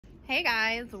Hey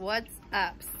guys, what's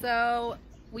up? So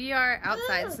we are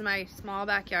outside. This is my small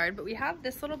backyard, but we have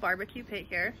this little barbecue pit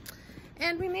here,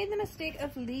 and we made the mistake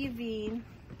of leaving.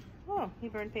 Oh, he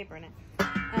burned paper in it.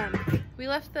 We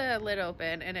left the lid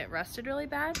open and it rusted really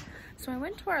bad, so I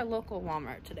went to our local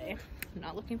Walmart today. I'm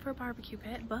not looking for a barbecue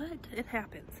pit, but it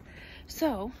happens.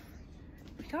 So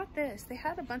we got this. They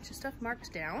had a bunch of stuff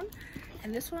marked down,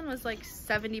 and this one was like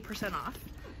 70% off.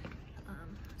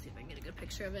 Let's see if I can get a good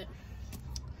picture of it.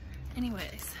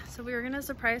 Anyways, so we were gonna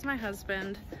surprise my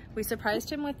husband. We surprised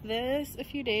him with this a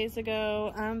few days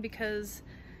ago because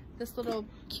this little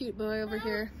cute boy over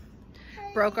here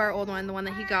broke our old one, the one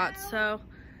that he got. So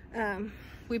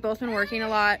we've both been working a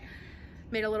lot,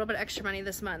 made a little bit extra money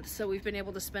this month, so we've been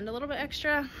able to spend a little bit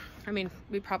extra. I mean,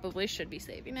 we probably should be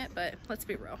saving it, but let's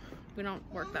be real, we don't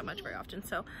work that much very often.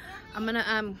 So I'm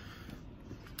gonna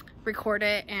record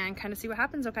it and kind of see what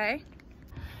happens, okay?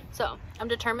 So I'm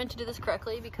determined to do this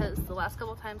correctly because the last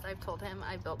couple times I've told him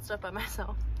I built stuff by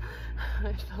myself,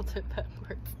 I built it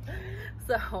backwards.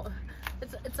 So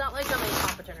it's not like I'm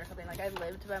incompetent or something. Like, I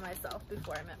lived by myself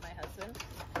before I met my husband,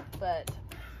 but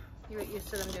you get used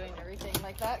to them doing everything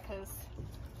like that because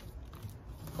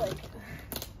it's like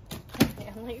a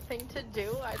family thing to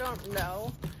do. I don't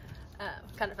know.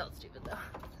 Kind of felt stupid though.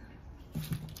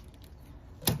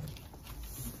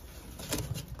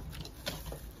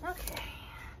 Okay.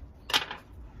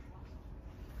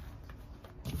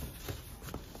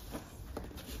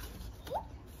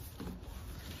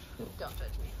 Don't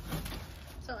judge me.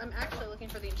 So I'm actually looking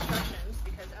for the instructions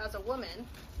because as a woman,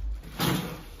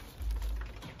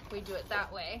 we do it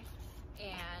that way,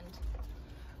 and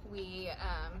we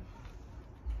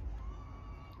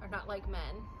are not like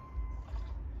men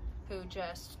who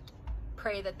just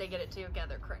pray that they get it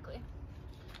together correctly.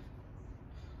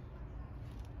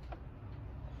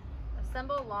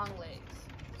 Assemble long legs.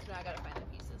 So now I gotta find the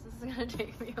pieces. This is gonna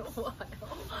take me a while.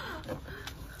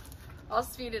 I'll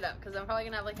speed it up because I'm probably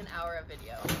gonna have like an hour of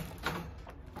video.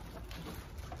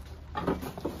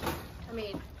 I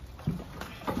mean,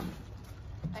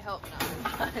 I hope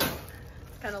not, but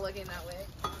it's kind of looking that way.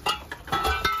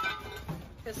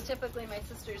 Because typically my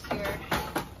sister's here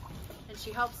and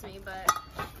she helps me, but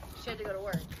she had to go to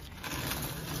work.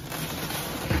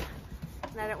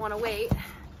 And I didn't want to wait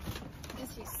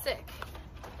because she's sick.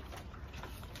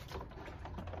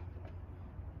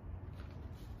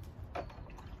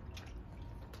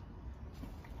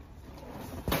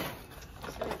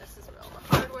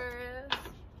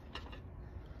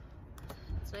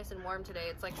 Nice and warm today.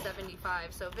 It's like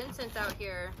 75. So Vincent's out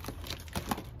here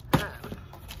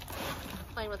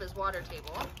playing with his water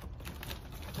table.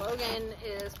 Logan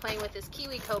is playing with his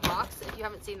KiwiCo box. If you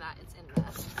haven't seen that, it's in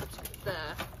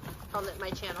on my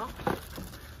channel.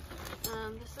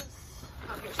 This is,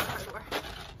 oh, here's the hardware.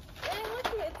 Hey, look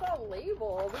at it, it's all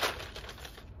labeled.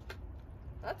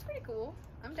 That's pretty cool.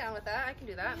 I'm down with that. I can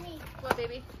do that. What,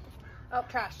 baby? Oh,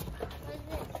 trash.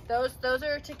 Those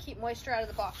are to keep moisture out of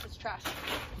the box. It's trash.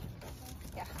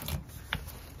 Yeah.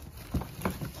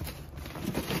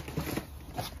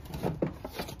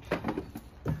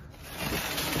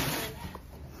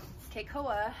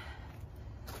 Keikoa.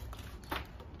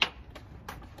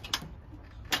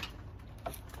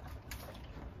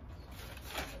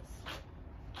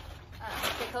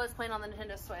 Keikoa is playing on the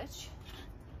Nintendo Switch.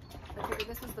 I figured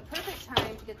this was the perfect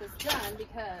time to get this done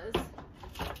because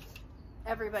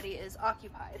everybody is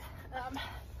occupied.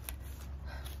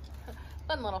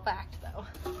 Fun little fact though.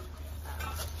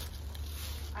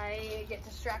 I get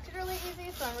distracted really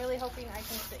easy, so I'm really hoping I can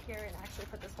sit here and actually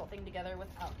put this whole thing together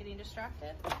without getting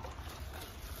distracted.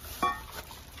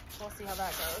 We'll see how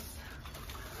that goes.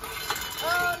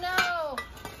 Oh no!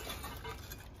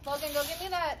 Logan, go get me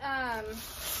that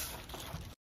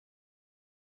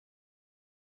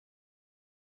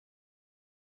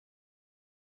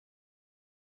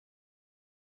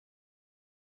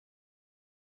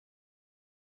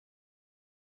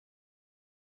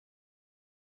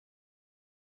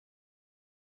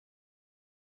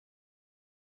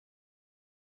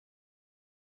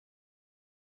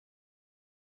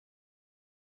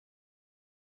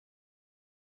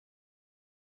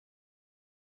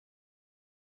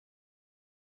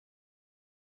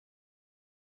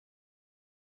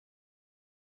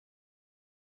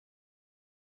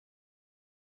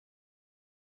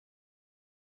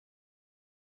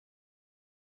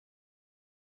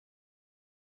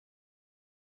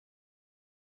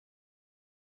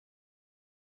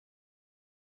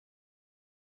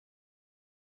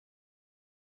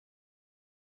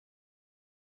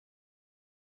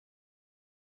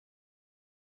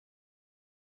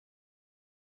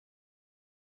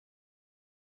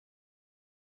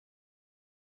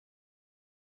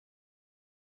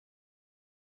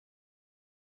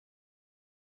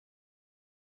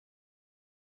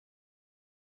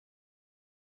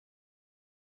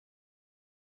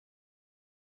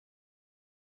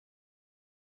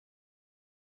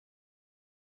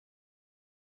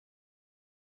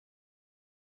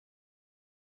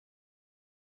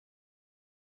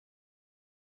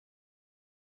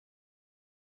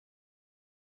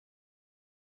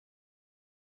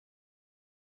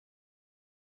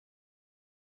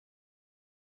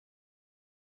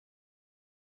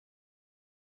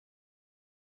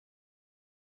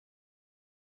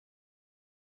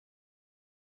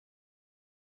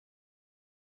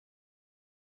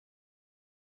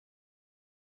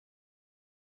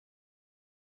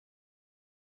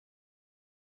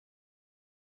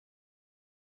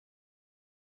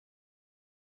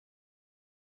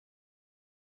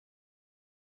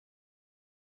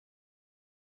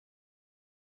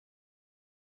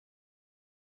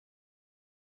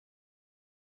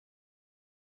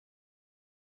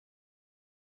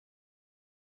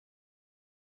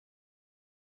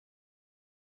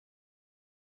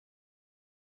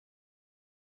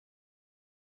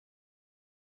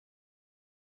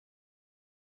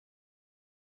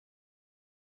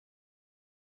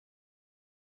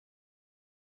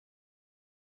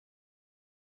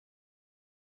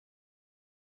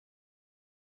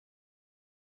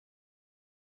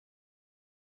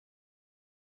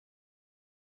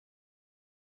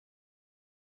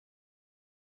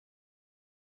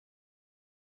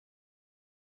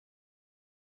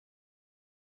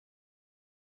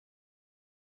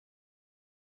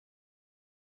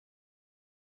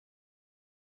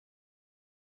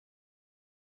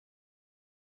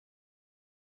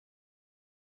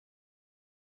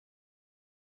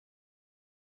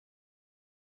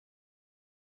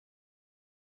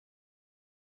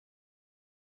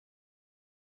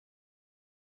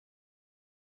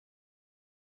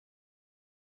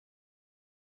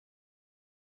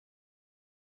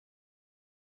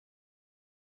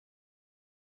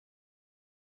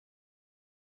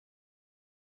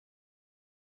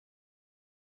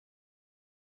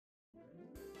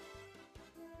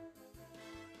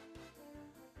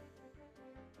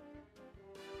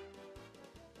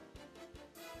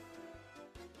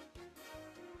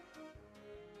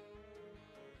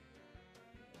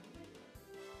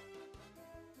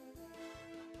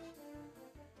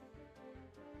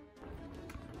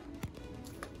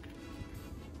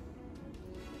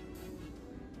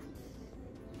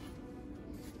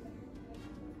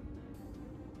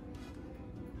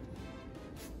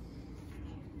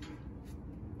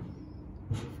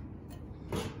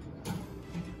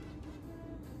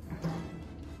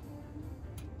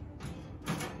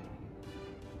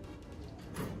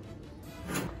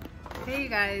Okay, you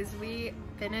guys, we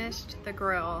finished the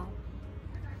grill.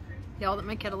 Yelled at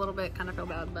my kid a little bit, kind of feel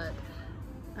bad, but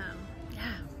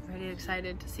yeah, really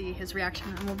excited to see his reaction,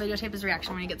 and we'll videotape his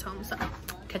reaction when he gets home, so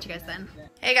catch you guys then.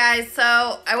 Hey guys,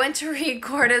 so I went to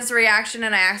record his reaction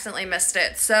and I accidentally missed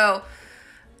it. So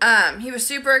he was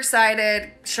super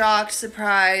excited, shocked,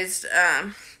 surprised.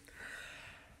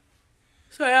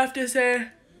 So I have to say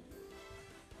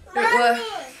it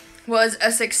was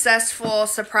a successful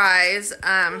surprise.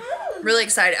 Really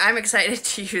excited. I'm excited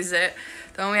to use it.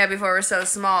 The one we had before was so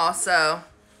small, so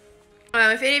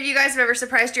if any of you guys have ever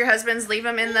surprised your husbands, leave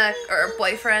them in the, or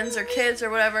boyfriends or kids or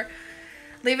whatever,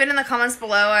 leave it in the comments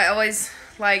below. I always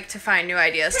like to find new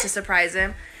ideas to surprise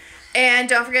him. And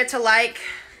don't forget to like,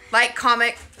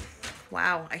 comment.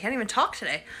 Wow, I can't even talk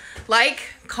today.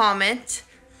 Like, comment,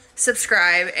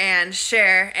 subscribe, and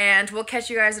share. And we'll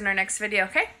catch you guys in our next video.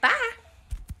 Okay, bye.